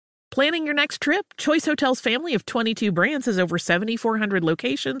Planning your next trip? Choice Hotels' family of 22 brands has over 7,400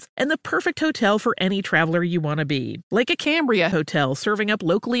 locations and the perfect hotel for any traveler you want to be. Like a Cambria Hotel, serving up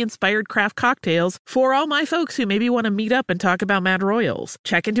locally inspired craft cocktails for all my folks who maybe want to meet up and talk about Mad Royals.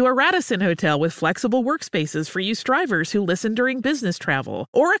 Check into a Radisson Hotel with flexible workspaces for you strivers who listen during business travel.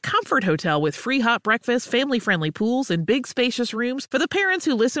 Or a Comfort Hotel with free hot breakfast, family-friendly pools, and big spacious rooms for the parents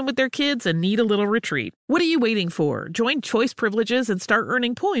who listen with their kids and need a little retreat. What are you waiting for? Join Choice Privileges and start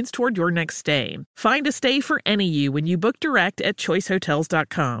earning points toward your next stay. Find a stay for any you when you book direct at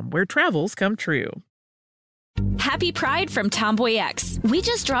choicehotels.com, where travels come true. Happy Pride from Tomboy X. We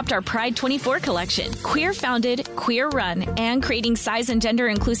just dropped our Pride 24 collection. Queer founded, queer run, and creating size and gender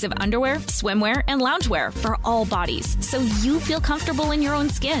inclusive underwear, swimwear, and loungewear for all bodies, so you feel comfortable in your own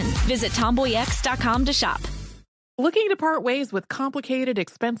skin. Visit tomboyx.com to shop. Looking to part ways with complicated,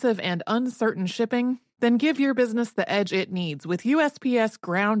 expensive, and uncertain shipping? Then give your business the edge it needs with USPS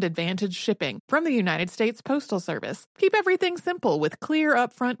Ground Advantage shipping from the United States Postal Service. Keep everything simple with clear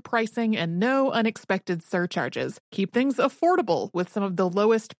upfront pricing and no unexpected surcharges. Keep things affordable with some of the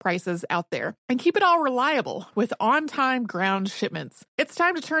lowest prices out there. And keep it all reliable with on-time ground shipments. It's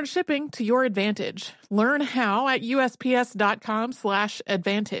time to turn shipping to your advantage. Learn how at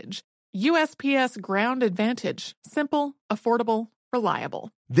USPS.com/advantage. USPS Ground Advantage. Simple, affordable, reliable.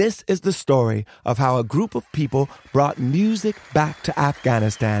 This is the story of how a group of people brought music back to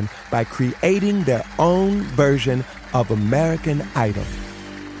Afghanistan by creating their own version of American Idol.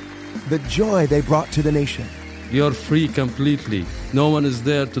 The joy they brought to the nation. You're free completely. No one is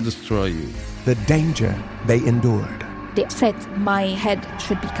there to destroy you. The danger they endured. They said my head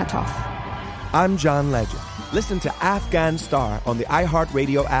should be cut off. I'm John Legend. Listen to Afghan Star on the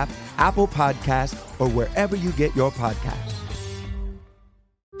iHeartRadio app, Apple Podcasts, or wherever you get your podcasts.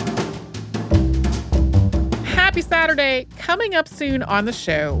 Happy Saturday. Coming up soon on the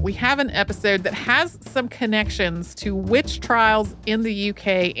show, we have an episode that has some connections to witch trials in the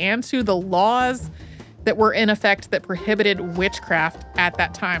UK and to the laws that were in effect that prohibited witchcraft at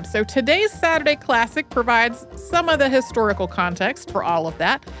that time. So today's Saturday Classic provides some of the historical context for all of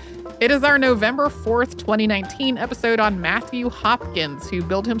that. It is our November 4th, 2019 episode on Matthew Hopkins, who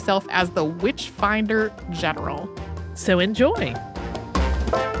billed himself as the Witchfinder General. So enjoy.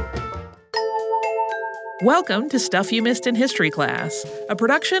 Welcome to Stuff You Missed in History Class, a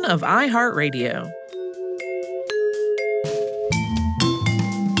production of iHeartRadio.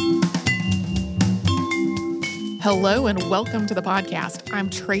 Hello and welcome to the podcast.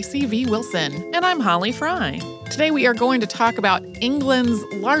 I'm Tracy V. Wilson. And I'm Holly Fry. Today we are going to talk about England's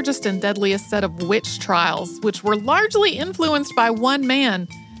largest and deadliest set of witch trials, which were largely influenced by one man.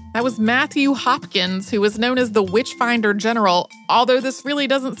 That was Matthew Hopkins, who was known as the Witchfinder General, although this really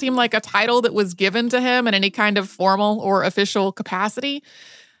doesn't seem like a title that was given to him in any kind of formal or official capacity.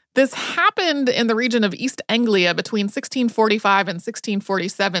 This happened in the region of East Anglia between 1645 and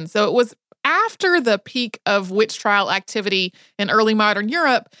 1647, so it was after the peak of witch trial activity in early modern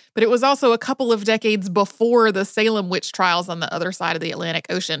Europe, but it was also a couple of decades before the Salem witch trials on the other side of the Atlantic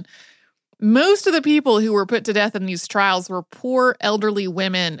Ocean. Most of the people who were put to death in these trials were poor elderly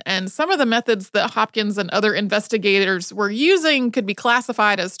women, and some of the methods that Hopkins and other investigators were using could be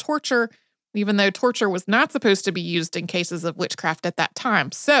classified as torture, even though torture was not supposed to be used in cases of witchcraft at that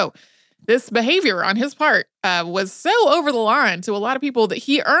time. So this behavior on his part was so over the line to a lot of people that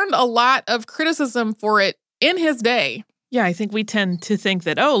he earned a lot of criticism for it in his day. Yeah, I think we tend to think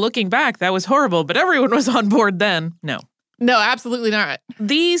that, looking back, that was horrible, but everyone was on board then. No, absolutely not.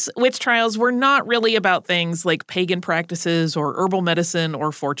 These witch trials were not really about things like pagan practices or herbal medicine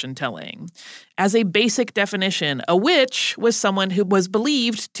or fortune telling. As a basic definition, a witch was someone who was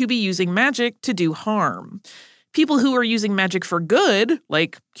believed to be using magic to do harm. People who were using magic for good,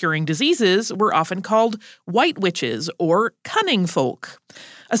 like curing diseases, were often called white witches or cunning folk.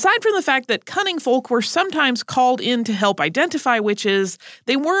 Aside from the fact that cunning folk were sometimes called in to help identify witches,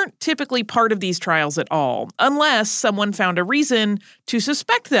 they weren't typically part of these trials at all, unless someone found a reason to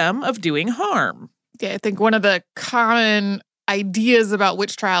suspect them of doing harm. Yeah, I think one of the common ideas about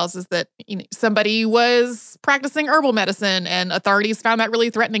witch trials is that somebody was practicing herbal medicine and authorities found that really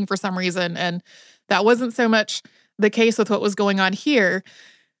threatening for some reason, and that wasn't so much the case with what was going on here.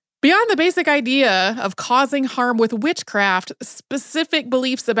 Beyond the basic idea of causing harm with witchcraft, specific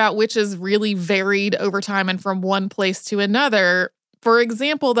beliefs about witches really varied over time and from one place to another. For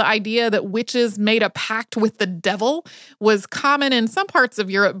example, the idea that witches made a pact with the devil was common in some parts of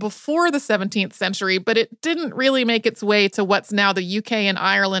Europe before the 17th century, but it didn't really make its way to what's now the UK and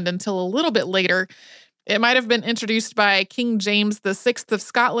Ireland until a little bit later. It might have been introduced by King James VI of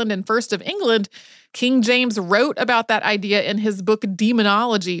Scotland and I of England, King James wrote about that idea in his book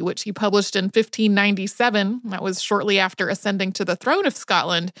Demonology, which he published in 1597. That was shortly after ascending to the throne of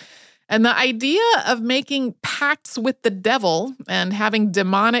Scotland. And the idea of making pacts with the devil and having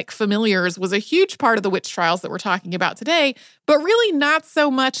demonic familiars was a huge part of the witch trials that we're talking about today, but really not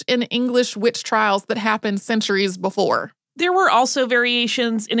so much in English witch trials that happened centuries before. There were also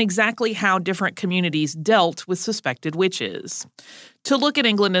variations in exactly how different communities dealt with suspected witches. To look at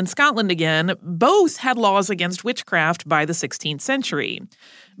England and Scotland again, both had laws against witchcraft by the 16th century.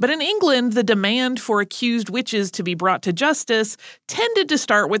 But in England, the demand for accused witches to be brought to justice tended to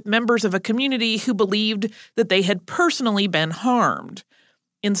start with members of a community who believed that they had personally been harmed.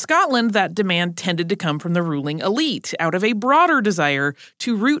 In Scotland, that demand tended to come from the ruling elite out of a broader desire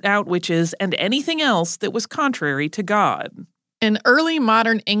to root out witches and anything else that was contrary to God. In early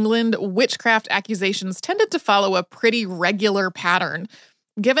modern England, witchcraft accusations tended to follow a pretty regular pattern.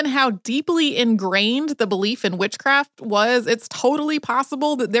 Given how deeply ingrained the belief in witchcraft was, it's totally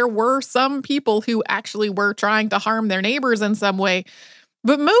possible that there were some people who actually were trying to harm their neighbors in some way.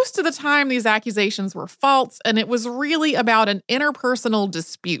 But most of the time, these accusations were false, and it was really about an interpersonal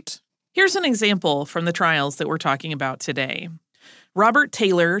dispute. Here's an example from the trials that we're talking about today. Robert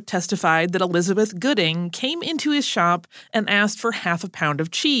Taylor testified that Elizabeth Gooding came into his shop and asked for half a pound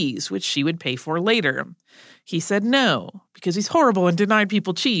of cheese, which she would pay for later. He said no, because he's horrible and denied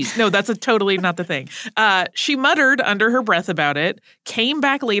people cheese. No, that's totally not the thing. She muttered under her breath about it, came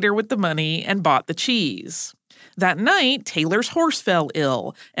back later with the money, and bought the cheese. That night, Taylor's horse fell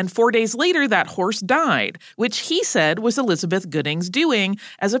ill, and 4 days later that horse died, which he said was Elizabeth Gooding's doing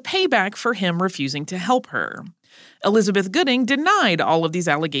as a payback for him refusing to help her. Elizabeth Gooding denied all of these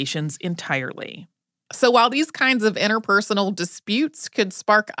allegations entirely. So while these kinds of interpersonal disputes could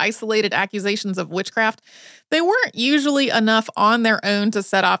spark isolated accusations of witchcraft, they weren't usually enough on their own to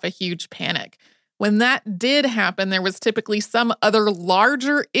set off a huge panic. When that did happen, there was typically some other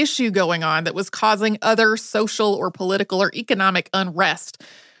larger issue going on that was causing other social or political or economic unrest.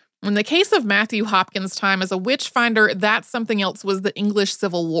 In the case of Matthew Hopkins' time as a witch finder, that something else was the English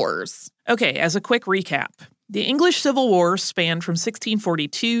Civil Wars. Okay, as a quick recap. The English Civil War spanned from 1642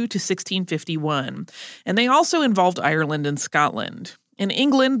 to 1651, and they also involved Ireland and Scotland. In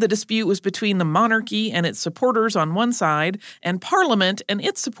England, the dispute was between the monarchy and its supporters on one side and Parliament and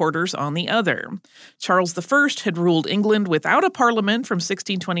its supporters on the other. Charles I had ruled England without a parliament from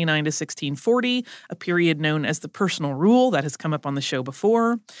 1629 to 1640, a period known as the Personal Rule that has come up on the show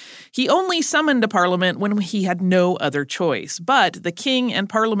before. He only summoned a parliament when he had no other choice, but the king and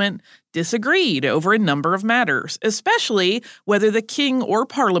parliament disagreed over a number of matters, especially whether the king or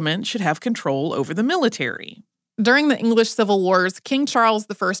parliament should have control over the military. During the English Civil Wars, King Charles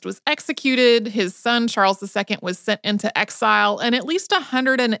I was executed, his son Charles II was sent into exile, and at least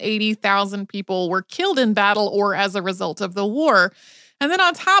 180,000 people were killed in battle or as a result of the war. And then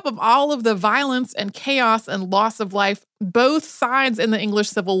on top of all of the violence and chaos and loss of life, both sides in the English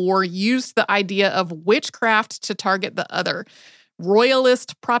Civil War used the idea of witchcraft to target the other.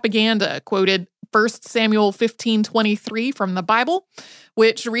 Royalist propaganda quoted 1 Samuel 15:23 from the Bible,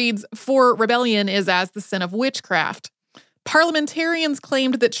 which reads, "For rebellion is as the sin of witchcraft." Parliamentarians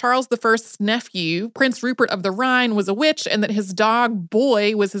claimed that Charles I's nephew, Prince Rupert of the Rhine, was a witch and that his dog,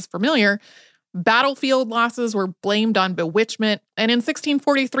 Boy, was his familiar. Battlefield losses were blamed on bewitchment, and in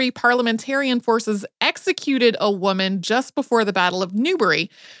 1643, parliamentarian forces executed a woman just before the Battle of Newbury.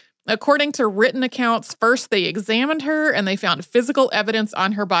 According to written accounts, first they examined her and they found physical evidence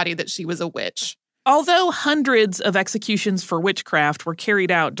on her body that she was a witch. Although hundreds of executions for witchcraft were carried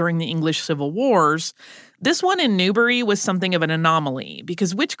out during the English Civil Wars, this one in Newbury was something of an anomaly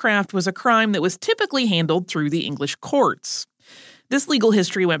because witchcraft was a crime that was typically handled through the English courts. This legal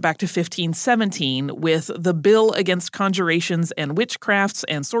history went back to 1517 with the Bill Against Conjurations and Witchcrafts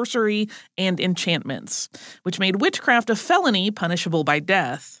and Sorcery and Enchantments, which made witchcraft a felony punishable by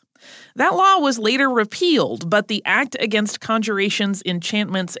death. That law was later repealed, but the Act Against Conjurations,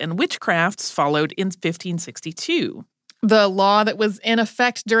 Enchantments, and Witchcrafts followed in 1562. The law that was in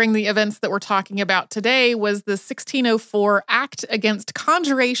effect during the events that we're talking about today was the 1604 Act Against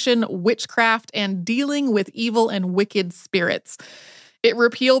Conjuration, Witchcraft, and Dealing with Evil and Wicked Spirits. It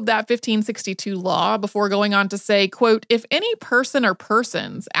repealed that 1562 law before going on to say, quote, "If any person or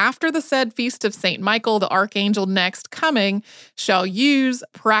persons, after the said feast of St. Michael, the archangel next coming, shall use,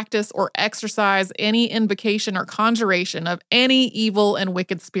 practice, or exercise any invocation or conjuration of any evil and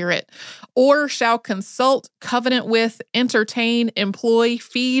wicked spirit, or shall consult, covenant with, entertain, employ,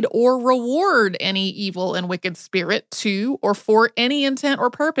 feed, or reward any evil and wicked spirit to or for any intent or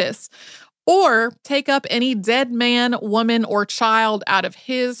purpose, or take up any dead man, woman, or child out of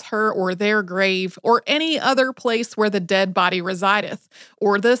his, her, or their grave, or any other place where the dead body resideth,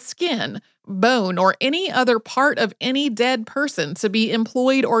 or the skin, bone, or any other part of any dead person to be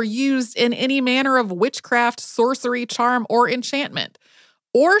employed or used in any manner of witchcraft, sorcery, charm, or enchantment,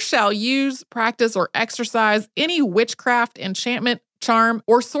 or shall use, practice, or exercise any witchcraft, enchantment, charm,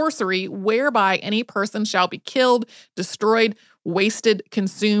 or sorcery whereby any person shall be killed, destroyed, wasted,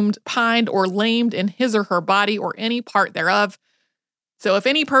 consumed, pined, or lamed in his or her body or any part thereof. So if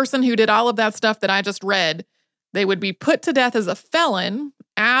any person who did all of that stuff that I just read, they would be put to death as a felon,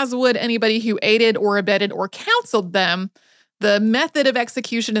 as would anybody who aided or abetted or counseled them. The method of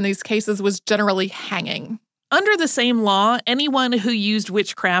execution in these cases was generally hanging. Under the same law, anyone who used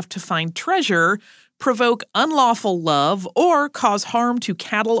witchcraft to find treasure, provoke unlawful love, or cause harm to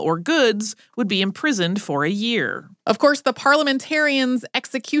cattle or goods would be imprisoned for a year. Of course, the parliamentarians'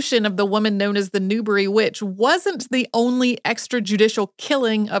 execution of the woman known as the Newbury Witch wasn't the only extrajudicial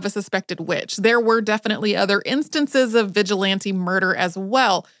killing of a suspected witch. There were definitely other instances of vigilante murder as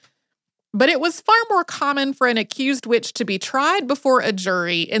well. But it was far more common for an accused witch to be tried before a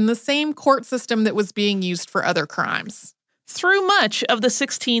jury in the same court system that was being used for other crimes. Through much of the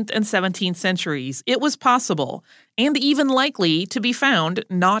 16th and 17th centuries, it was possible, and even likely, to be found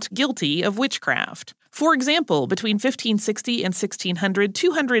not guilty of witchcraft. For example, between 1560 and 1600,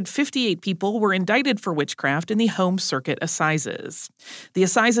 258 people were indicted for witchcraft in the Home Circuit Assizes. The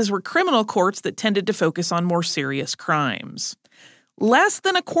Assizes were criminal courts that tended to focus on more serious crimes. Less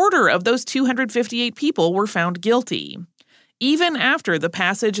than a quarter of those 258 people were found guilty. Even after the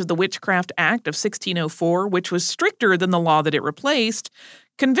passage of the Witchcraft Act of 1604, which was stricter than the law that it replaced,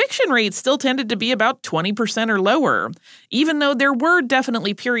 conviction rates still tended to be about 20% or lower, even though there were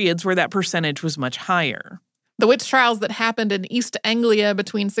definitely periods where that percentage was much higher. The witch trials that happened in East Anglia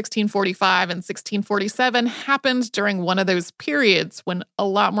between 1645 and 1647 happened during one of those periods when a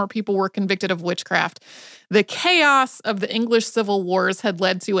lot more people were convicted of witchcraft. The chaos of the English Civil Wars had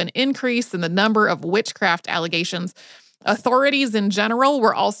led to an increase in the number of witchcraft allegations. Authorities in general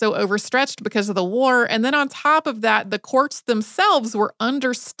were also overstretched because of the war, and then on top of that, the courts themselves were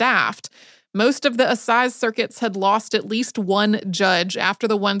understaffed. Most of the assize circuits had lost at least one judge after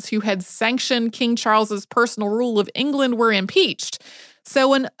the ones who had sanctioned King Charles's personal rule of England were impeached.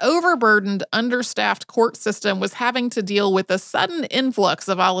 So an overburdened, understaffed court system was having to deal with the sudden influx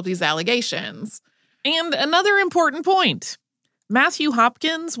of all of these allegations. And another important point. Matthew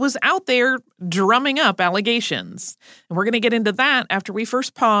Hopkins was out there drumming up allegations. And we're going to get into that after we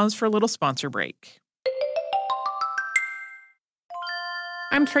first pause for a little sponsor break.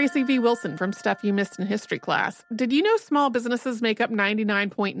 I'm Tracy V. Wilson from Stuff You Missed in History class. Did you know small businesses make up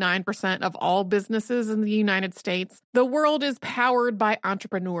 99.9% of all businesses in the United States? The world is powered by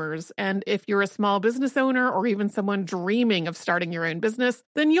entrepreneurs, and if you're a small business owner or even someone dreaming of starting your own business,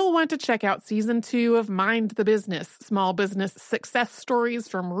 then you'll want to check out Season 2 of Mind the Business, Small Business Success Stories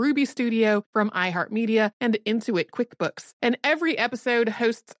from Ruby Studio, from iHeartMedia, and Intuit QuickBooks. And every episode,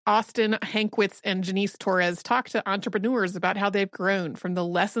 hosts Austin Hankwitz and Janice Torres talk to entrepreneurs about how they've grown from the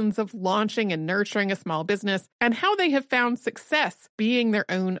lessons of launching and nurturing a small business and how they have found success being their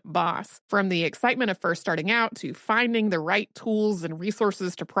own boss. From the excitement of first starting out to finding the right tools and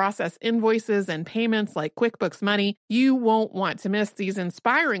resources to process invoices and payments like QuickBooks Money, you won't want to miss these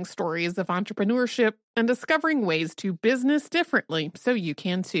inspiring stories of entrepreneurship and discovering ways to business differently so you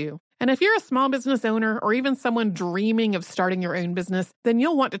can too. And if you're a small business owner or even someone dreaming of starting your own business, then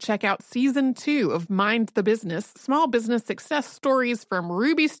you'll want to check out Season 2 of Mind the Business, Small Business Success Stories from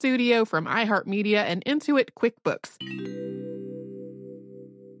Ruby Studio, from iHeartMedia, and Intuit QuickBooks.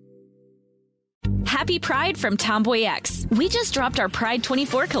 Happy Pride from Tomboy X. We just dropped our Pride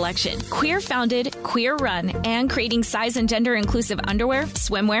 24 collection. Queer founded, queer run, and creating size and gender inclusive underwear,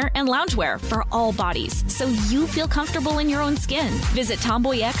 swimwear, and loungewear for all bodies, so you feel comfortable in your own skin. Visit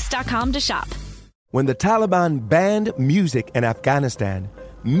tomboyx.com to shop. When the Taliban banned music in Afghanistan,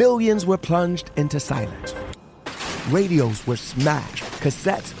 millions were plunged into silence. Radios were smashed,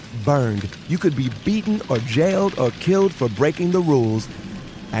 cassettes burned. You could be beaten or jailed or killed for breaking the rules.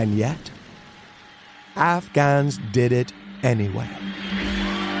 And yet, Afghans did it anyway.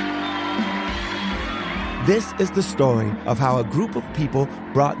 This is the story of how a group of people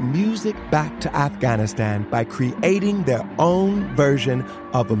brought music back to Afghanistan by creating their own version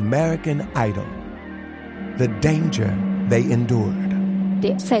of American Idol. The danger they endured.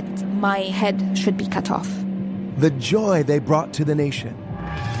 They said my head should be cut off. The joy they brought to the nation.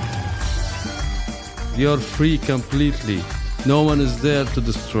 You're free completely. No one is there to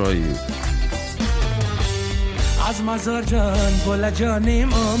destroy you. I'm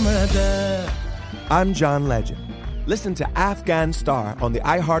John Legend. Listen to Afghan Star on the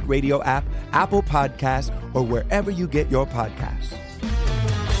iHeartRadio app, Apple Podcasts, or wherever you get your podcasts.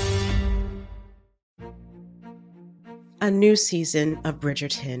 A new season of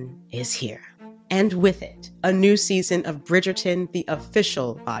Bridgerton is here. And with it, a new season of Bridgerton, the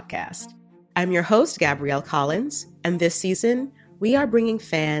official podcast. I'm your host, Gabrielle Collins, and this season, we are bringing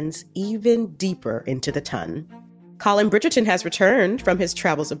fans even deeper into the ton. Colin Bridgerton has returned from his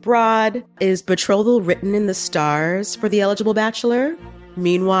travels abroad. Is betrothal written in the stars for the eligible bachelor?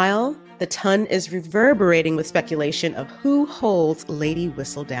 Meanwhile, the ton is reverberating with speculation of who holds Lady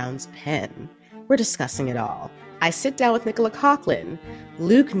Whistledown's pen. We're discussing it all. I sit down with Nicola Coughlan,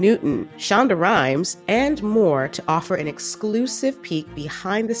 Luke Newton, Shonda Rhimes, and more to offer an exclusive peek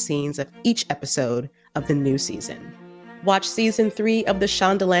behind the scenes of each episode of the new season. Watch season 3 of the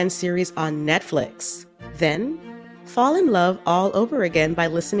Shondaland series on Netflix. Then, fall in love all over again by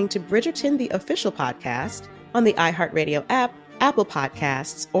listening to Bridgerton, the official podcast, on the iHeartRadio app, Apple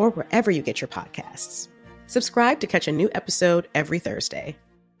Podcasts, or wherever you get your podcasts. Subscribe to catch a new episode every Thursday.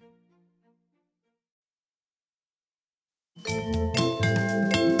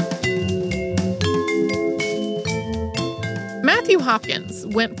 Matthew Hopkins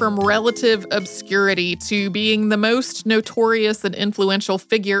went from relative obscurity to being the most notorious and influential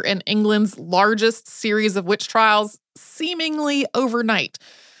figure in England's largest series of witch trials, seemingly overnight.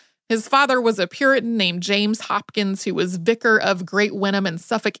 His father was a Puritan named James Hopkins, who was vicar of Great Wenham in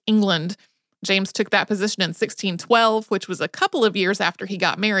Suffolk, England. James took that position in 1612, which was a couple of years after he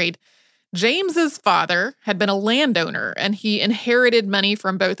got married. James's father had been a landowner, and he inherited money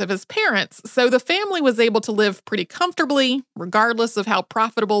from both of his parents, so the family was able to live pretty comfortably, regardless of how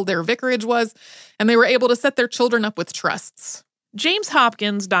profitable their vicarage was, and they were able to set their children up with trusts. James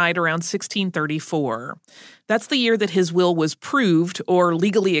Hopkins died around 1634. That's the year that his will was proved or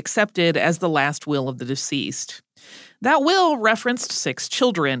legally accepted as the last will of the deceased. That will referenced 6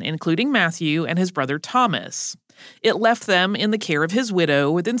 children, including Matthew and his brother Thomas. It left them in the care of his widow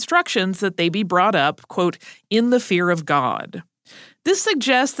with instructions that they be brought up, quote, in the fear of God. This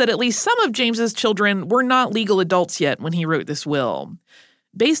suggests that at least some of James's children were not legal adults yet when he wrote this will.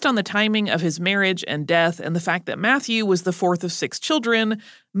 Based on the timing of his marriage and death and the fact that Matthew was the 4th of 6 children,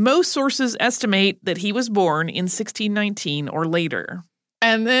 most sources estimate that he was born in 1619 or later.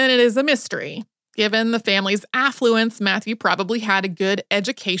 And then it is a mystery. Given the family's affluence, Matthew probably had a good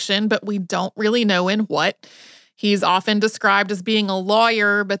education, but we don't really know in what. He's often described as being a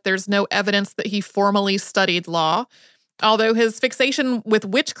lawyer, but there's no evidence that he formally studied law. Although his fixation with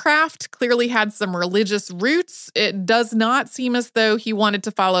witchcraft clearly had some religious roots, it does not seem as though he wanted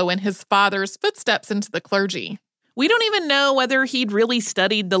to follow in his father's footsteps into the clergy. We don't even know whether he'd really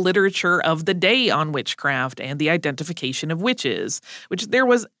studied the literature of the day on witchcraft and the identification of witches, which there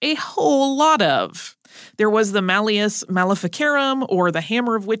was a whole lot of. There was the Malleus Maleficarum, or the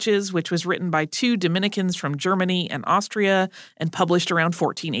Hammer of Witches, which was written by 2 Dominicans from Germany and Austria and published around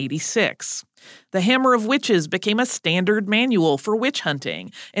 1486. The Hammer of Witches became a standard manual for witch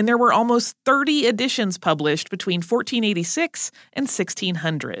hunting, and there were almost 30 editions published between 1486 and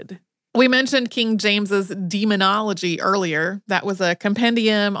 1600. We mentioned King James's Demonology earlier. That was a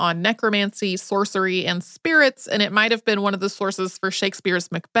compendium on necromancy, sorcery, and spirits, and it might have been one of the sources for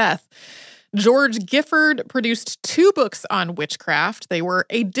Shakespeare's Macbeth. George Gifford produced 2 books on witchcraft. They were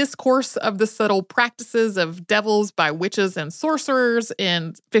A Discourse of the Subtle Practices of Devils by Witches and Sorcerers in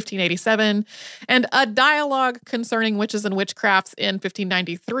 1587, and A Dialogue Concerning Witches and Witchcrafts in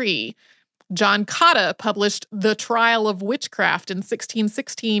 1593. John Cotta published The Trial of Witchcraft in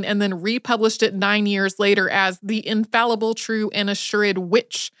 1616 and then republished it 9 years later as The Infallible, True, and Assured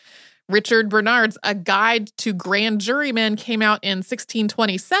Witch. Richard Bernard's A Guide to Grand Jurymen came out in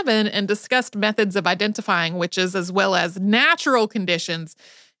 1627 and discussed methods of identifying witches as well as natural conditions,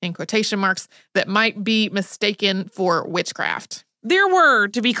 in quotation marks, that might be mistaken for witchcraft. There were,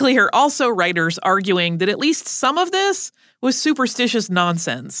 to be clear, also writers arguing that at least some of this was superstitious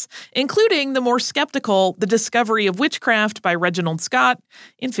nonsense, including the more skeptical The Discovery of Witchcraft by Reginald Scott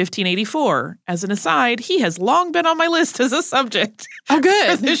in 1584. As an aside, he has long been on my list as a subject for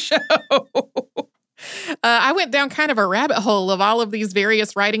this show. I went down kind of a rabbit hole of all of these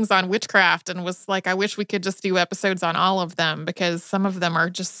various writings on witchcraft and was like, I wish we could just do episodes on all of them because some of them are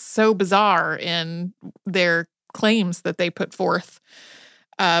just so bizarre in their claims that they put forth.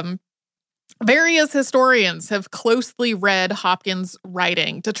 Various historians have closely read Hopkins'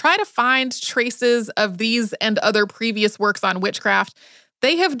 writing to try to find traces of these and other previous works on witchcraft.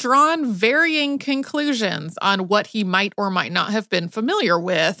 They have drawn varying conclusions on what he might or might not have been familiar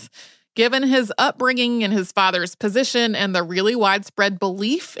with. Given his upbringing and his father's position and the really widespread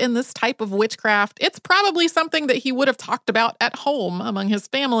belief in this type of witchcraft, it's probably something that he would have talked about at home among his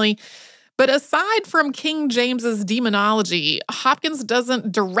family. But aside from King James's demonology, Hopkins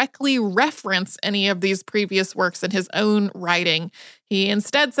doesn't directly reference any of these previous works in his own writing. He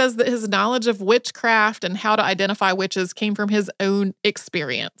instead says that his knowledge of witchcraft and how to identify witches came from his own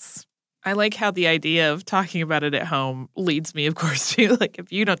experience. I like how the idea of talking about it at home leads me, of course, to, like,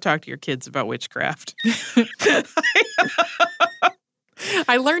 if you don't talk to your kids about witchcraft.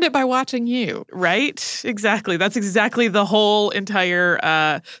 I learned it by watching you. Right? Exactly. That's exactly the whole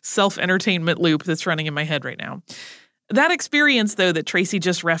entire self-entertainment loop that's running in my head right now. That experience, though, that Tracy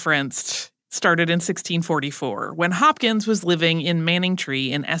just referenced started in 1644, when Hopkins was living in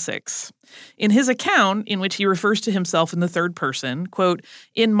Manningtree in Essex. In his account, in which he refers to himself in the third person, quote,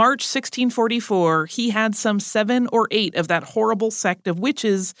 in March 1644, he had some 7 or 8 of that horrible sect of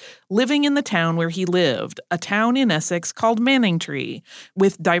witches living in the town where he lived, a town in Essex called Manningtree,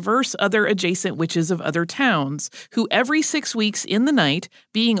 with divers other adjacent witches of other towns, who every 6 weeks in the night,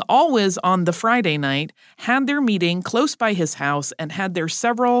 being always on the Friday night, had their meeting close by his house and had their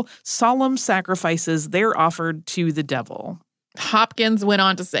several solemn sacrifices there offered to the devil. Hopkins went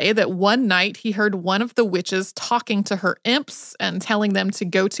on to say that one night he heard one of the witches talking to her imps and telling them to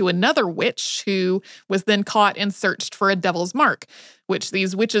go to another witch, who was then caught and searched for a devil's mark, which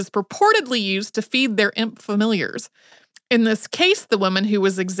these witches purportedly used to feed their imp familiars. In this case, the woman who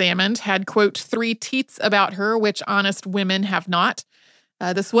was examined had, quote, 3 teats about her, which honest women have not.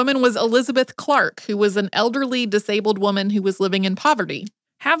 This woman was Elizabeth Clark, who was an elderly disabled woman who was living in poverty.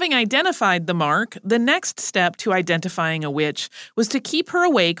 Having identified the mark, the next step to identifying a witch was to keep her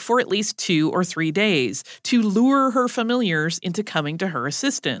awake for at least 2 or 3 days, to lure her familiars into coming to her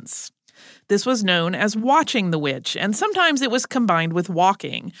assistance. This was known as watching the witch, and sometimes it was combined with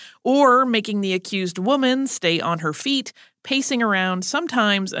walking, or making the accused woman stay on her feet, pacing around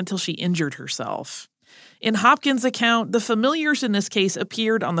sometimes until she injured herself. In Hopkins' account, the familiars in this case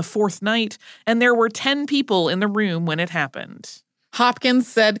appeared on the 4th night, and there were 10 people in the room when it happened. Hopkins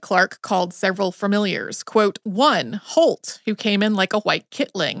said Clark called several familiars, quote, 1, Holt, who came in like a white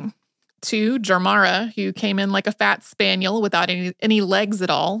kitling. 2, Jarmara, who came in like a fat spaniel without any legs at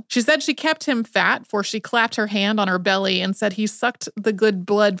all. She said she kept him fat, for she clapped her hand on her belly and said he sucked the good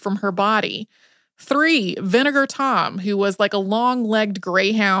blood from her body. 3, Vinegar Tom, who was like a long-legged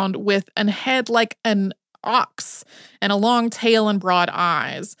greyhound with an head like an ox and a long tail and broad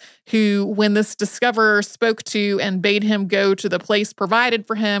eyes, who, when this discoverer spoke to and bade him go to the place provided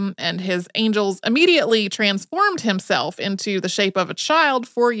for him, and his angels immediately transformed himself into the shape of a child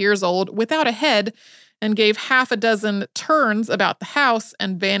 4 years old without a head, and gave 6 turns about the house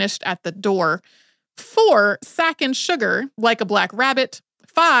and vanished at the door. 4, Sack and Sugar, like a black rabbit.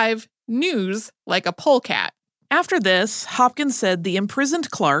 5, News, like a polecat. After this, Hopkins said the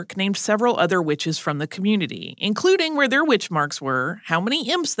imprisoned Clark named several other witches from the community, including where their witch marks were, how many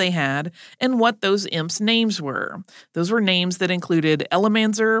imps they had, and what those imps' names were. Those were names that included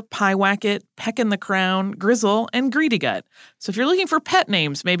Ellimanzer, Pyewacket, Peck in the Crown, Grizzle, and Greedygut. So if you're looking for pet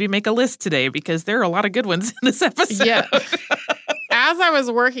names, maybe make a list today, because there are a lot of good ones in this episode. Yeah. As I was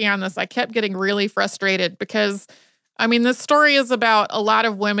working on this, I kept getting really frustrated because, I mean, this story is about a lot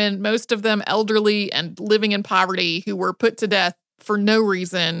of women, most of them elderly and living in poverty, who were put to death for no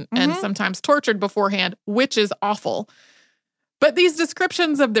reason and sometimes tortured beforehand, which is awful. But these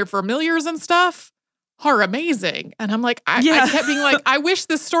descriptions of their familiars and stuff are amazing. And I'm like, I kept being like, I wish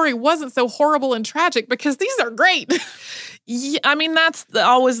this story wasn't so horrible and tragic, because these are great. Yeah, I mean, that's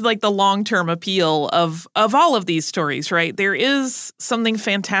always like the long-term appeal of all of these stories, right? There is something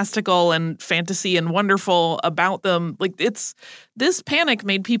fantastical and fantasy and wonderful about them. Like, this panic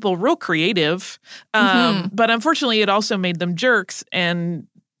made people real creative, but unfortunately it also made them jerks and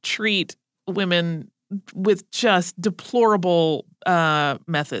treat women with just deplorable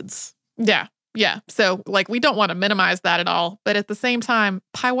methods. Yeah. Yeah. So, like, we don't want to minimize that at all. But at the same time,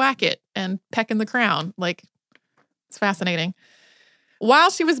 Pyewacket and Peck in the Crown, like, it's fascinating.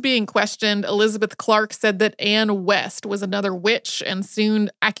 While she was being questioned, Elizabeth Clark said that Anne West was another witch, and soon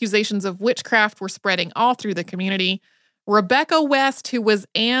accusations of witchcraft were spreading all through the community. Rebecca West, who was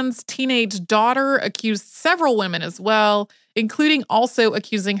Anne's teenage daughter, accused several women as well, including also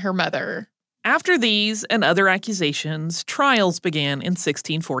accusing her mother. After these and other accusations, trials began in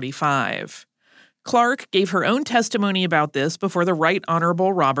 1645. Clark gave her own testimony about this before the Right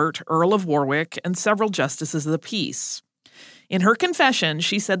Honorable Robert, Earl of Warwick, and several justices of the peace. In her confession,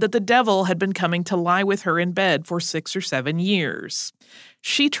 she said that the devil had been coming to lie with her in bed for 6 or 7 years.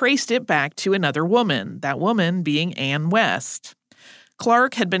 She traced it back to another woman, that woman being Anne West.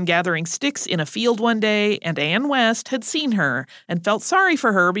 Clark had been gathering sticks in a field one day, and Ann West had seen her and felt sorry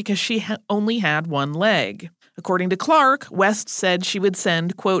for her because she only had one leg. According to Clark, West said she would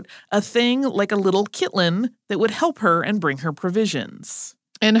send, quote, a thing like a little kitlin that would help her and bring her provisions.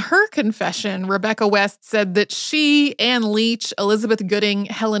 In her confession, Rebecca West said that she, Ann Leach, Elizabeth Gooding,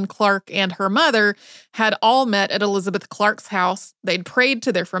 Helen Clark, and her mother had all met at Elizabeth Clark's house. They'd prayed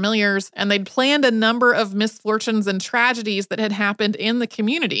to their familiars, and they'd planned a number of misfortunes and tragedies that had happened in the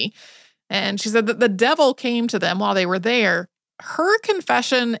community. And she said that the devil came to them while they were there. Her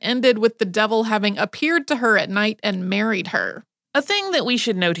confession ended with the devil having appeared to her at night and married her. A thing that we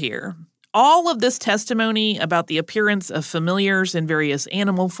should note here. All of this testimony about the appearance of familiars in various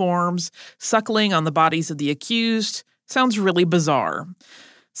animal forms, suckling on the bodies of the accused, sounds really bizarre.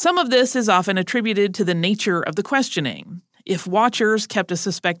 Some of this is often attributed to the nature of the questioning. If watchers kept a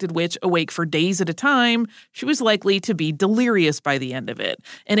suspected witch awake for days at a time, she was likely to be delirious by the end of it,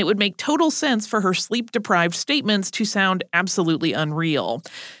 and it would make total sense for her sleep-deprived statements to sound absolutely unreal.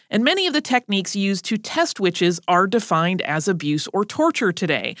 And many of the techniques used to test witches are defined as abuse or torture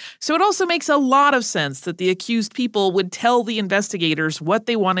today, so it also makes a lot of sense that the accused people would tell the investigators what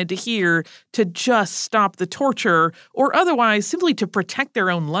they wanted to hear to just stop the torture, or otherwise simply to protect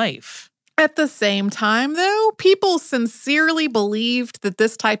their own life. At the same time, though, people sincerely believed that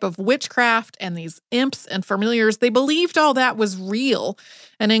this type of witchcraft and these imps and familiars, they believed all that was real.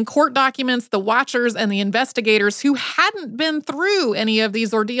 And in court documents, the watchers and the investigators who hadn't been through any of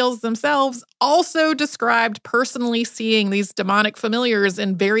these ordeals themselves also described personally seeing these demonic familiars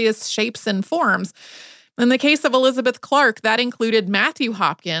in various shapes and forms. In the case of Elizabeth Clark, that included Matthew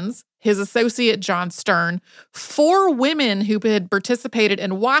Hopkins, his associate John Stern, 4 women who had participated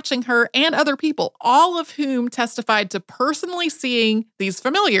in watching her, and other people, all of whom testified to personally seeing these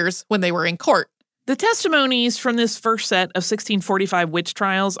familiars when they were in court. The testimonies from this first set of 1645 witch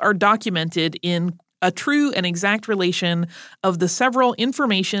trials are documented in a true and exact relation of the several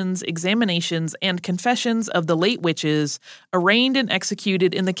informations, examinations, and confessions of the late witches arraigned and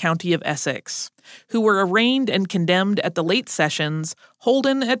executed in the county of Essex, who were arraigned and condemned at the late sessions,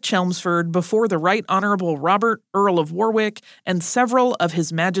 holden at Chelmsford before the Right Honorable Robert, Earl of Warwick, and several of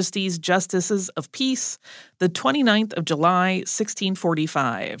His Majesty's Justices of Peace, the 29th of July,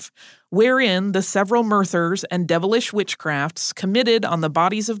 1645, wherein the several murthers and devilish witchcrafts committed on the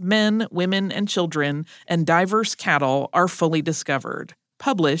bodies of men, women, and children, and divers cattle are fully discovered.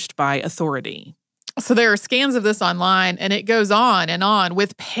 Published by authority. So there are scans of this online, and it goes on and on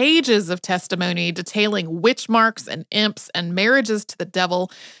with pages of testimony detailing witch marks and imps and marriages to the devil,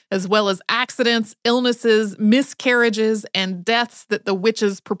 as well as accidents, illnesses, miscarriages, and deaths that the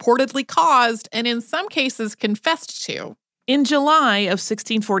witches purportedly caused and in some cases confessed to. In July of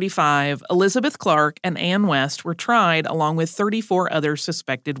 1645, Elizabeth Clark and Ann West were tried along with 34 other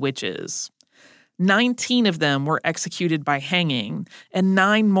suspected witches. 19 of them were executed by hanging, and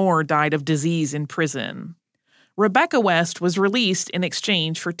 9 more died of disease in prison. Rebecca West was released in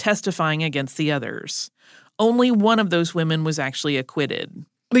exchange for testifying against the others. Only one of those women was actually acquitted.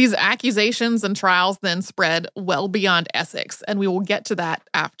 These accusations and trials then spread well beyond Essex, and we will get to that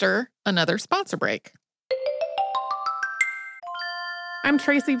after another sponsor break. I'm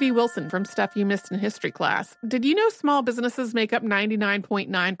Tracy V. Wilson from Stuff You Missed in History class. Did you know small businesses make up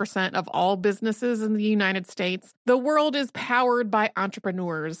 99.9% of all businesses in the United States? The world is powered by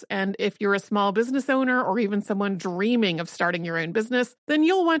entrepreneurs, and if you're a small business owner or even someone dreaming of starting your own business, then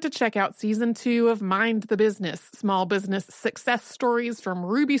you'll want to check out Season 2 of Mind the Business, Small Business Success Stories from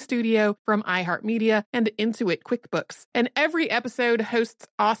Ruby Studio, from iHeartMedia, and Intuit QuickBooks. And every episode, hosts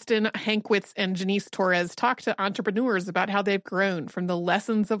Austin Hankwitz and Janice Torres talk to entrepreneurs about how they've grown from the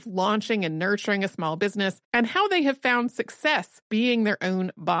lessons of launching and nurturing a small business and how they have found success being their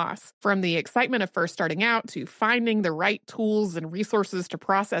own boss. From the excitement of first starting out to finding the right tools and resources to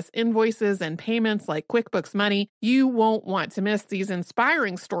process invoices and payments like QuickBooks Money, you won't want to miss these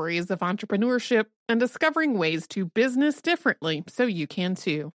inspiring stories of entrepreneurship and discovering ways to business differently so you can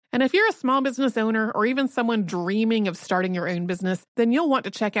too. And if you're a small business owner or even someone dreaming of starting your own business, then you'll want to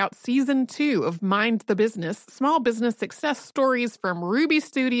check out Season 2 of Mind the Business, Small Business Success Stories from Ruby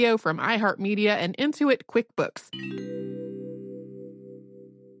Studio, from iHeartMedia, and Intuit QuickBooks.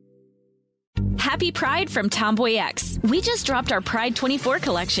 Happy Pride from Tomboy X. We just dropped our Pride 24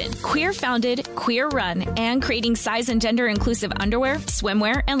 collection. Queer founded, queer run, and creating size and gender inclusive underwear,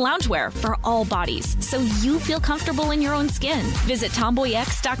 swimwear, and loungewear for all bodies, so you feel comfortable in your own skin. Visit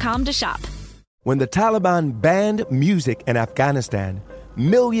tomboyx.com to shop. When the Taliban banned music in Afghanistan,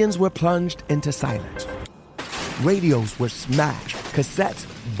 millions were plunged into silence. Radios were smashed, cassettes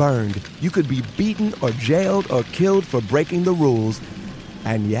burned. You could be beaten or jailed or killed for breaking the rules.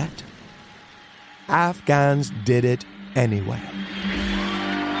 And yet, Afghans did it anyway.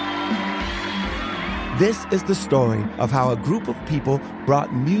 This is the story of how a group of people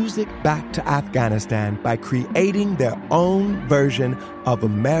brought music back to Afghanistan by creating their own version of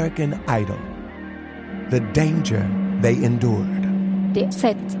American Idol. The danger they endured. They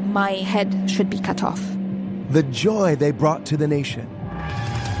said my head should be cut off. The joy they brought to the nation.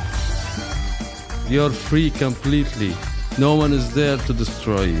 You're free completely. No one is there to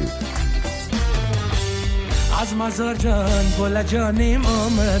destroy you.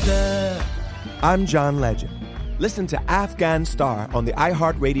 I'm John Legend. Listen to Afghan Star on the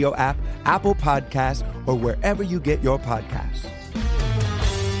iHeartRadio app, Apple Podcasts, or wherever you get your podcasts.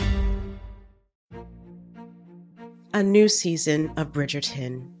 A new season of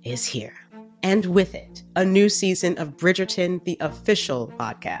Bridgerton is here. And with it, a new season of Bridgerton, the official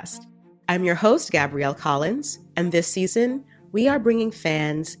podcast. I'm your host, Gabrielle Collins, and this season, we are bringing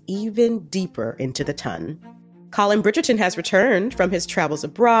fans even deeper into the ton. Colin Bridgerton has returned from his travels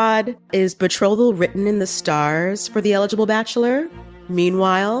abroad. Is betrothal written in the stars for the eligible bachelor?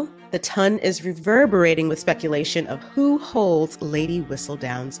 Meanwhile, the ton is reverberating with speculation of who holds Lady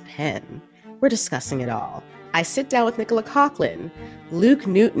Whistledown's pen. We're discussing it all. I sit down with Nicola Coughlan, Luke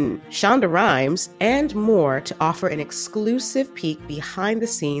Newton, Shonda Rhimes, and more to offer an exclusive peek behind the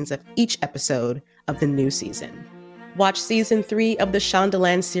scenes of each episode of the new season. Watch season 3 of the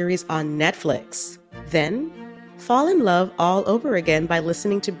Shondaland series on Netflix. Then, fall in love all over again by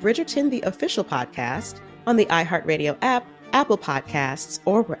listening to Bridgerton, the official podcast, on the iHeartRadio app, Apple Podcasts,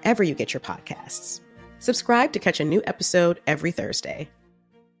 or wherever you get your podcasts. Subscribe to catch a new episode every Thursday.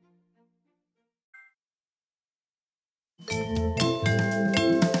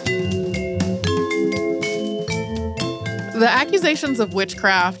 The accusations of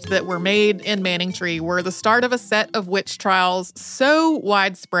witchcraft that were made in Manningtree were the start of a set of witch trials so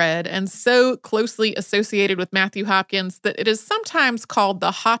widespread and so closely associated with Matthew Hopkins that it is sometimes called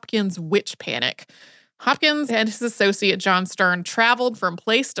the Hopkins witch panic. Hopkins and his associate John Stern traveled from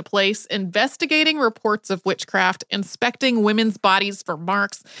place to place, investigating reports of witchcraft, inspecting women's bodies for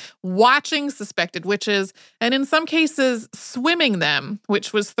marks, watching suspected witches, and in some cases, swimming them,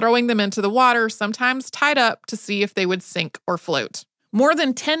 which was throwing them into the water, sometimes tied up to see if they would sink or float. More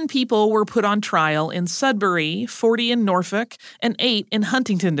than 10 people were put on trial in Sudbury, 40 in Norfolk, and 8 in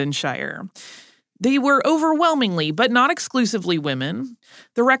Huntingdonshire. They were overwhelmingly, but not exclusively, women.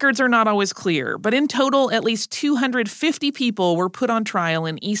 The records are not always clear, but in total, at least 250 people were put on trial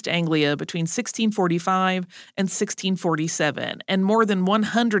in East Anglia between 1645 and 1647, and more than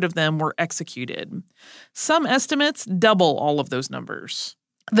 100 of them were executed. Some estimates double all of those numbers.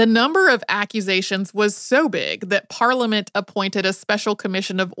 The number of accusations was so big that Parliament appointed a special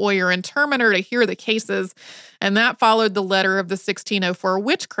commission of Oyer and Terminer to hear the cases, and that followed the letter of the 1604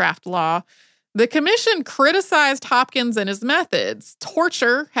 witchcraft law. The commission criticized Hopkins and his methods.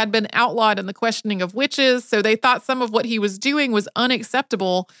 Torture had been outlawed in the questioning of witches, so they thought some of what he was doing was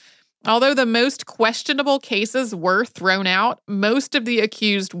unacceptable. Although the most questionable cases were thrown out, most of the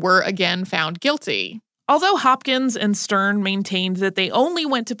accused were again found guilty. Although Hopkins and Stern maintained that they only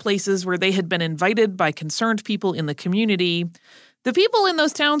went to places where they had been invited by concerned people in the community, the people in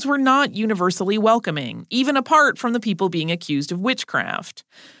those towns were not universally welcoming, even apart from the people being accused of witchcraft.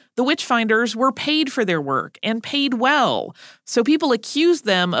 The witchfinders were paid for their work, and paid well, so people accused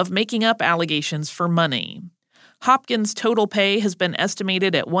them of making up allegations for money. Hopkins' total pay has been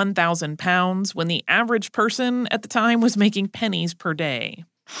estimated at £1,000 when the average person at the time was making pennies per day.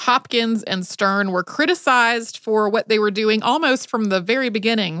 Hopkins and Stern were criticized for what they were doing almost from the very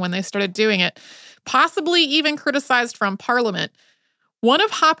beginning when they started doing it, possibly even criticized from Parliament. One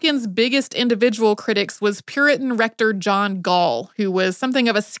of Hopkins' biggest individual critics was Puritan rector John Gall, who was something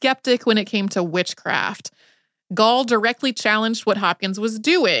of a skeptic when it came to witchcraft. Gall directly challenged what Hopkins was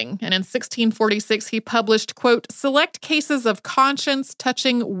doing, and in 1646 he published, quote, "Select Cases of Conscience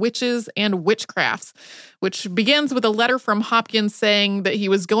Touching Witches and Witchcrafts," which begins with a letter from Hopkins saying that he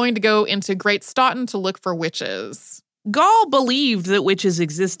was going to go into Great Staughton to look for witches. Gall believed that witches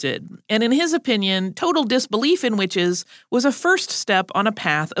existed, and in his opinion, total disbelief in witches was a first step on a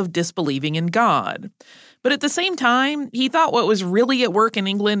path of disbelieving in God. But at the same time, he thought what was really at work in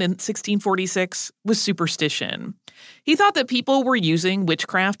England in 1646 was superstition. He thought that people were using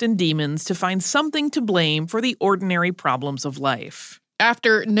witchcraft and demons to find something to blame for the ordinary problems of life.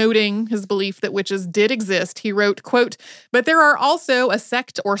 After noting his belief that witches did exist, he wrote, quote, "But there are also a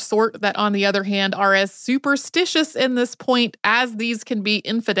sect or sort that, on the other hand, are as superstitious in this point as these can be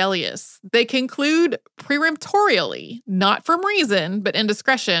infidelious. They conclude peremptorily, not from reason, but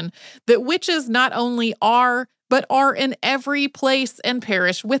indiscretion, that witches not only are, but are in every place and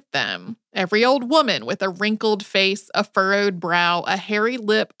perish with them. Every old woman with a wrinkled face, a furrowed brow, a hairy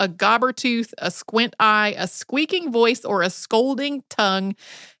lip, a gobber tooth, a squint eye, a squeaking voice, or a scolding tongue,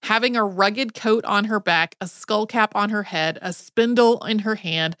 having a rugged coat on her back, a skull cap on her head, a spindle in her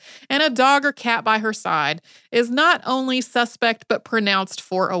hand, and a dog or cat by her side, is not only suspect but pronounced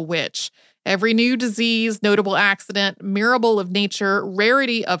for a witch. Every new disease, notable accident, miracle of nature,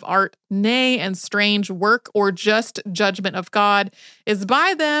 rarity of art, nay, and strange work or just judgment of God is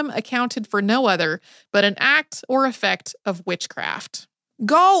by them accounted for no other but an act or effect of witchcraft.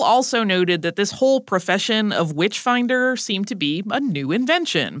 Gall also noted that this whole profession of witchfinder seemed to be a new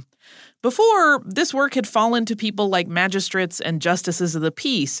invention. Before, this work had fallen to people like magistrates and justices of the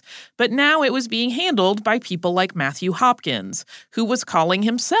peace, but now it was being handled by people like Matthew Hopkins, who was calling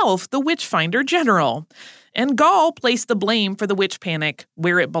himself the Witchfinder General. And Gall placed the blame for the witch panic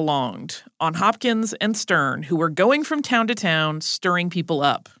where it belonged, on Hopkins and Sterne, who were going from town to town, stirring people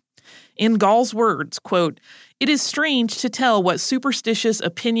up. In Gall's words, quote, "It is strange to tell what superstitious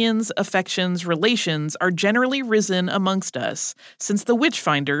opinions, affections, relations are generally risen amongst us, since the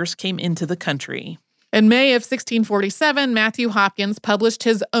witchfinders came into the country." In May of 1647, Matthew Hopkins published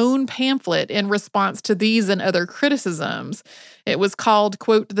his own pamphlet in response to these and other criticisms. It was called,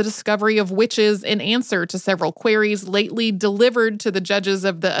 quote, "The Discovery of Witches in Answer to Several Queries lately delivered to the judges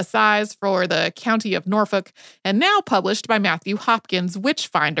of the Assize for the County of Norfolk, and now published by Matthew Hopkins,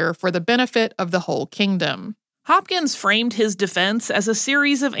 Witchfinder, for the benefit of the whole kingdom." Hopkins framed his defense as a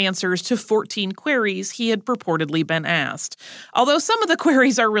series of answers to 14 queries he had purportedly been asked, although some of the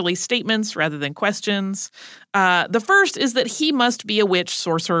queries are really statements rather than questions. The first is that he must be a witch,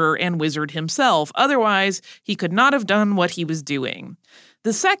 sorcerer, and wizard himself, otherwise he could not have done what he was doing.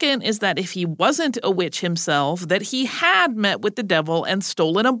 The second is that if he wasn't a witch himself, that he had met with the devil and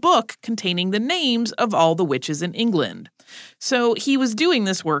stolen a book containing the names of all the witches in England. So he was doing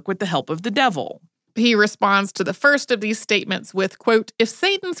this work with the help of the devil. He responds to the first of these statements with, quote, "If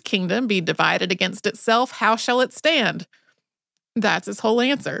Satan's kingdom be divided against itself, how shall it stand?" That's his whole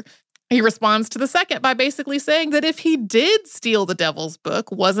answer. He responds to the second by basically saying that if he did steal the devil's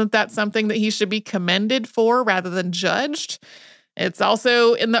book, wasn't that something that he should be commended for rather than judged? It's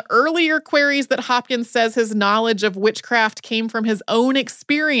also in the earlier queries that Hopkins says his knowledge of witchcraft came from his own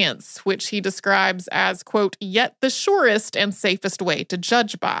experience, which he describes as, quote, "yet the surest and safest way to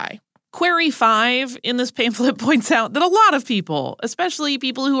judge by." Query 5 in this pamphlet points out that a lot of people, especially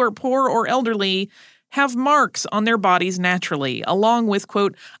people who are poor or elderly, have marks on their bodies naturally, along with,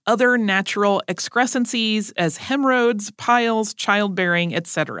 quote, "other natural excrescencies as hemorrhoids, piles, childbearing,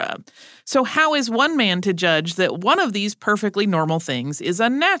 etc." So how is one man to judge that one of these perfectly normal things is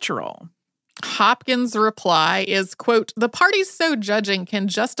unnatural? Hopkins' reply is, quote, "The parties so judging can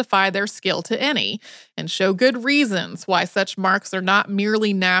justify their skill to any, and show good reasons why such marks are not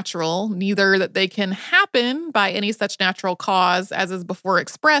merely natural, neither that they can happen by any such natural cause as is before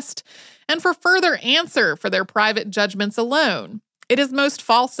expressed, and for further answer for their private judgments alone. It is most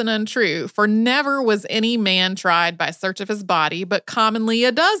false and untrue, for never was any man tried by search of his body, but commonly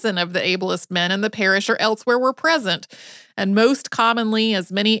a dozen of the ablest men in the parish or elsewhere were present, and most commonly as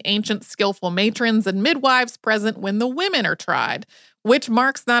many ancient skillful matrons and midwives present when the women are tried, which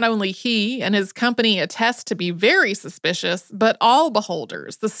marks not only he and his company attest to be very suspicious, but all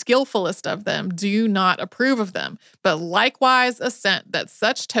beholders, the skillfulest of them, do not approve of them, but likewise assent that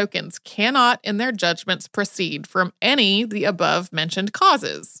such tokens cannot in their judgments proceed from any the above-mentioned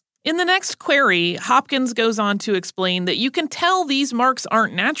causes." In the next query, Hopkins goes on to explain that you can tell these marks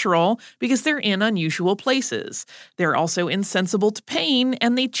aren't natural because they're in unusual places. They're also insensible to pain,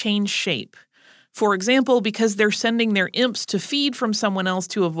 and they change shape. For example, because they're sending their imps to feed from someone else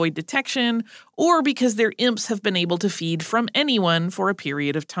to avoid detection, or because their imps have been able to feed from anyone for a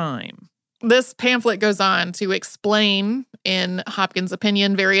period of time. This pamphlet goes on to explain, in Hopkins'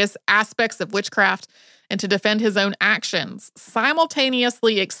 opinion, various aspects of witchcraft and to defend his own actions,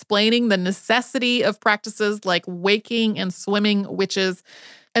 simultaneously explaining the necessity of practices like waking and swimming witches,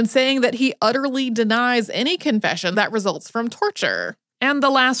 and saying that he utterly denies any confession that results from torture. And the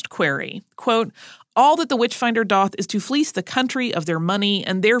last query, quote, "All that the witchfinder doth is to fleece the country of their money,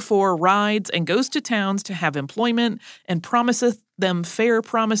 and therefore rides and goes to towns to have employment, and promiseth them fair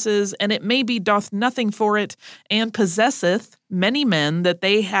promises, and it may be doth nothing for it, and possesseth many men that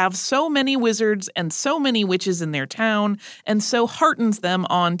they have so many wizards and so many witches in their town, and so heartens them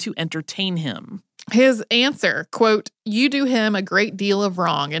on to entertain him." His answer, quote, "You do him a great deal of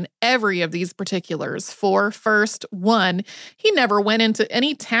wrong in every of these particulars. For, first, 1, he never went into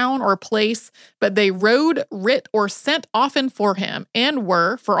any town or place, but they rode, writ, or sent often for him, and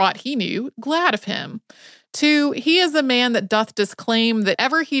were, for aught he knew, glad of him. 2, he is a man that doth disclaim that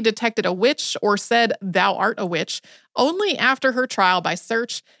ever he detected a witch or said, thou art a witch, only after her trial by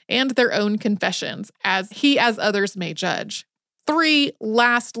search and their own confessions, as others may judge. 3,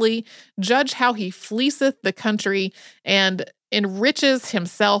 lastly, judge how he fleeceth the country and enriches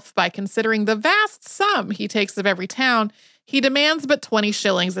himself by considering the vast sum he takes of every town. He demands but 20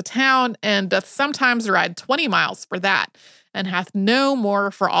 shillings a town, and doth sometimes ride 20 miles for that, and hath no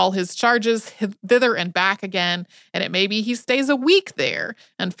more for all his charges thither and back again. And it may be he stays a week there,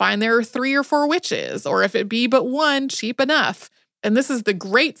 and find there are 3 or 4 witches, or if it be but one, cheap enough. And this is the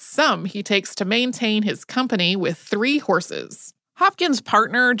great sum he takes to maintain his company with 3 horses. Hopkins'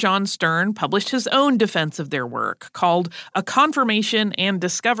 partner, John Stern, published his own defense of their work, called A Confirmation and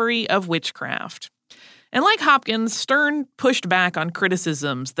Discovery of Witchcraft. And like Hopkins, Stern pushed back on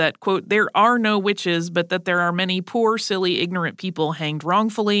criticisms that, quote, there are no witches, but that there are many poor, silly, ignorant people hanged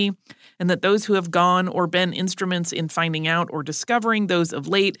wrongfully, and that those who have gone or been instruments in finding out or discovering those of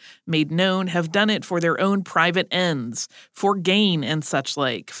late made known have done it for their own private ends, for gain and such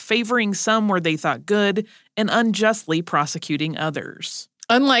like, favoring some where they thought good, and unjustly prosecuting others.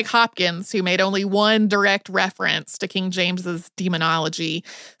 Unlike Hopkins, who made only one direct reference to King James's demonology,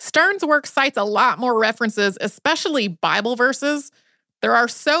 Stern's work cites a lot more references, especially Bible verses. There are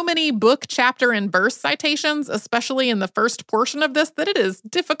so many book, chapter, and verse citations, especially in the first portion of this, that it is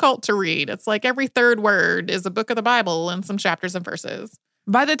difficult to read. It's like every third word is a book of the Bible and some chapters and verses.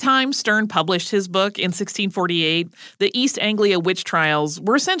 By the time Stern published his book in 1648, the East Anglia witch trials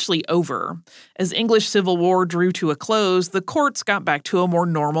were essentially over. As English Civil War drew to a close, the courts got back to a more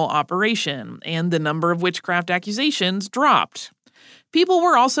normal operation, and the number of witchcraft accusations dropped. People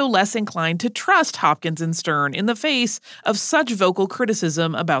were also less inclined to trust Hopkins and Stern in the face of such vocal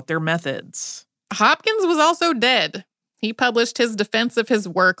criticism about their methods. Hopkins was also dead. He published his defense of his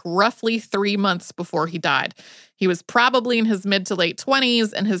work roughly 3 months before he died. He was probably in his mid to late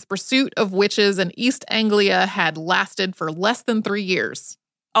 20s, and his pursuit of witches in East Anglia had lasted for less than 3 years.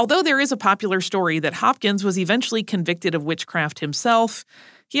 Although there is a popular story that Hopkins was eventually convicted of witchcraft himself,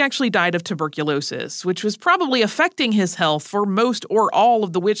 he actually died of tuberculosis, which was probably affecting his health for most or all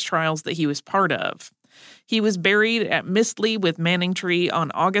of the witch trials that he was part of. He was buried at Mistley with Manningtree on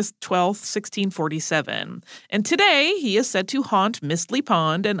August 12, 1647, and today he is said to haunt Mistley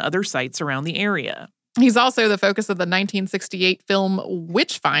Pond and other sites around the area. He's also the focus of the 1968 film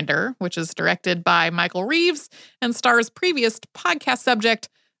Witchfinder, which is directed by Michael Reeves and stars previous podcast subject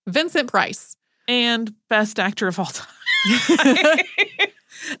Vincent Price. And best actor of all time.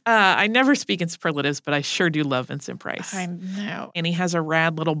 I never speak in superlatives, but I sure do love Vincent Price. I know. And he has a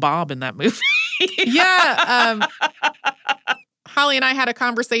rad little bob in that movie. Yeah. Holly and I had a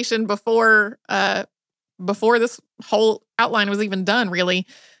conversation before this whole outline was even done, really,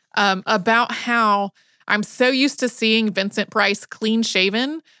 about how I'm so used to seeing Vincent Price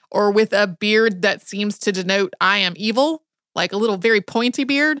clean-shaven or with a beard that seems to denote I am evil, like a little very pointy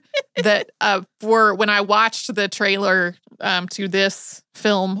beard, that for when I watched the trailer to this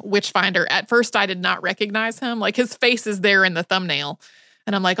film, Witchfinder, at first I did not recognize him. Like, his face is there in the thumbnail.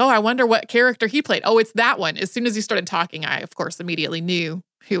 And I'm like, oh, I wonder what character he played. Oh, it's that one. As soon as he started talking, I, of course, immediately knew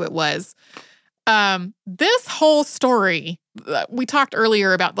who it was. This whole story, we talked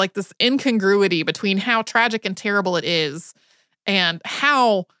earlier about like this incongruity between how tragic and terrible it is and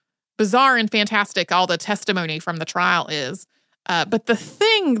how bizarre and fantastic all the testimony from the trial is. But the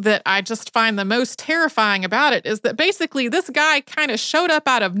thing that I just find the most terrifying about it is that basically this guy kind of showed up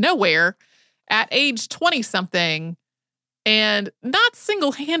out of nowhere at age 20-something, and not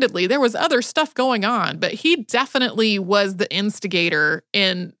single-handedly. There was other stuff going on, but he definitely was the instigator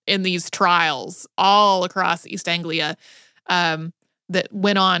in these trials all across East Anglia that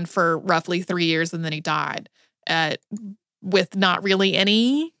went on for roughly 3 years, and then he died with not really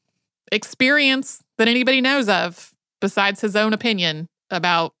any experience that anybody knows of besides his own opinion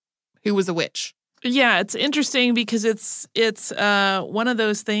about who was a witch. Yeah, it's interesting because it's one of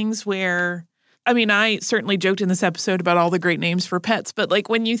those things where, I mean, I certainly joked in this episode about all the great names for pets, but like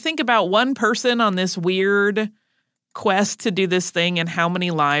when you think about one person on this weird quest to do this thing and how many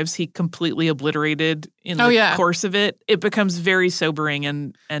lives he completely obliterated in the course of it, it becomes very sobering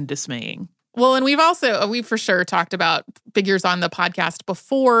and dismaying. Well, and we've for sure talked about figures on the podcast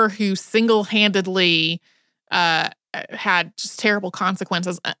before who single-handedly had just terrible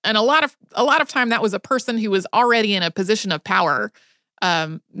consequences. And a lot of time that was a person who was already in a position of power,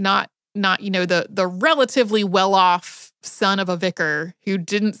 not the relatively well-off son of a vicar who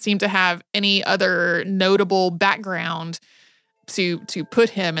didn't seem to have any other notable background to put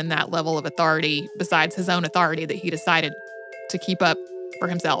him in that level of authority besides his own authority that he decided to keep up for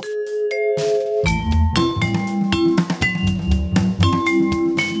himself.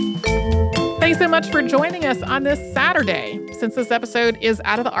 Thanks so much for joining us on this Saturday. Since this episode is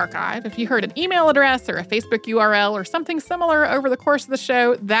out of the archive, if you heard an email address or a Facebook URL or something similar over the course of the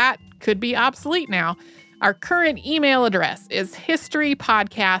show, that could be obsolete now. Our current email address is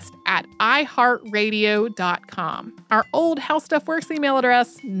historypodcast@iheartradio.com. Our old How Stuff Works email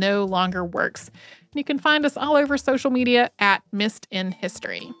address no longer works. You can find us all over social media at Missed in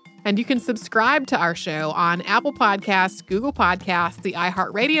History. And you can subscribe to our show on Apple Podcasts, Google Podcasts, the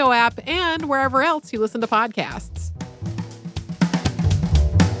iHeartRadio app, and wherever else you listen to podcasts.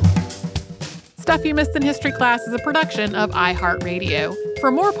 Stuff You Missed in History Class is a production of iHeartRadio. For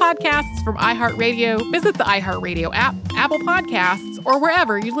more podcasts from iHeartRadio, visit the iHeartRadio app, Apple Podcasts, or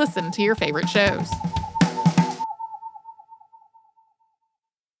wherever you listen to your favorite shows.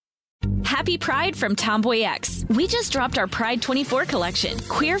 Happy Pride from Tomboy X. We just dropped our Pride 24 collection.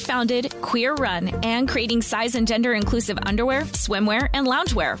 Queer founded, queer run, and creating size and gender inclusive underwear, swimwear, and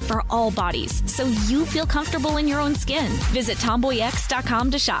loungewear for all bodies, so you feel comfortable in your own skin. Visit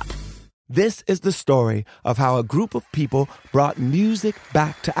tomboyx.com to shop. This is the story of how a group of people brought music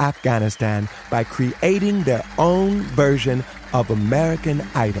back to Afghanistan by creating their own version of American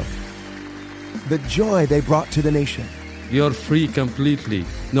Idol. The joy they brought to the nation. You're free completely.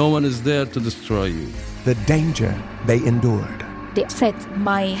 No one is there to destroy you. The danger they endured. They said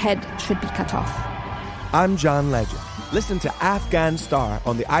my head should be cut off. I'm John Legend. Listen to Afghan Star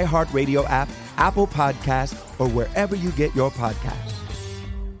on the iHeartRadio app, Apple Podcasts, or wherever you get your podcasts.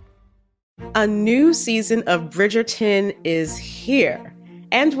 A new season of Bridgerton is here.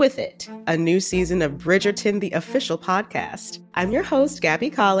 And with it, a new season of Bridgerton, the official podcast. I'm your host, Gabby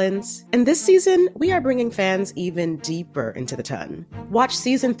Collins, and this season, we are bringing fans even deeper into the ton. Watch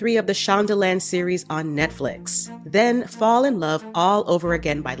season 3 of the Shondaland series on Netflix. Then fall in love all over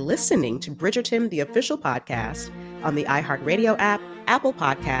again by listening to Bridgerton, the official podcast, on the iHeartRadio app, Apple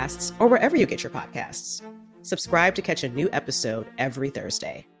Podcasts, or wherever you get your podcasts. Subscribe to catch a new episode every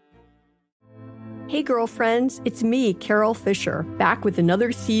Thursday. Hey girlfriends, it's me, Carol Fisher, back with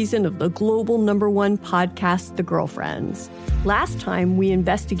another season of the global #1 podcast, The Girlfriends. Last time, we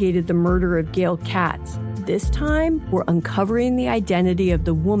investigated the murder of Gail Katz. This time, we're uncovering the identity of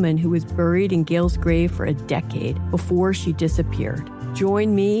the woman who was buried in Gail's grave for a decade before she disappeared.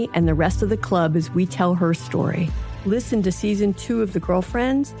 Join me and the rest of the club as we tell her story. Listen to Season 2 of The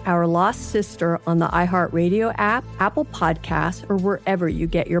Girlfriends, Our Lost Sister on the iHeartRadio app, Apple Podcasts, or wherever you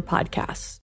get your podcasts.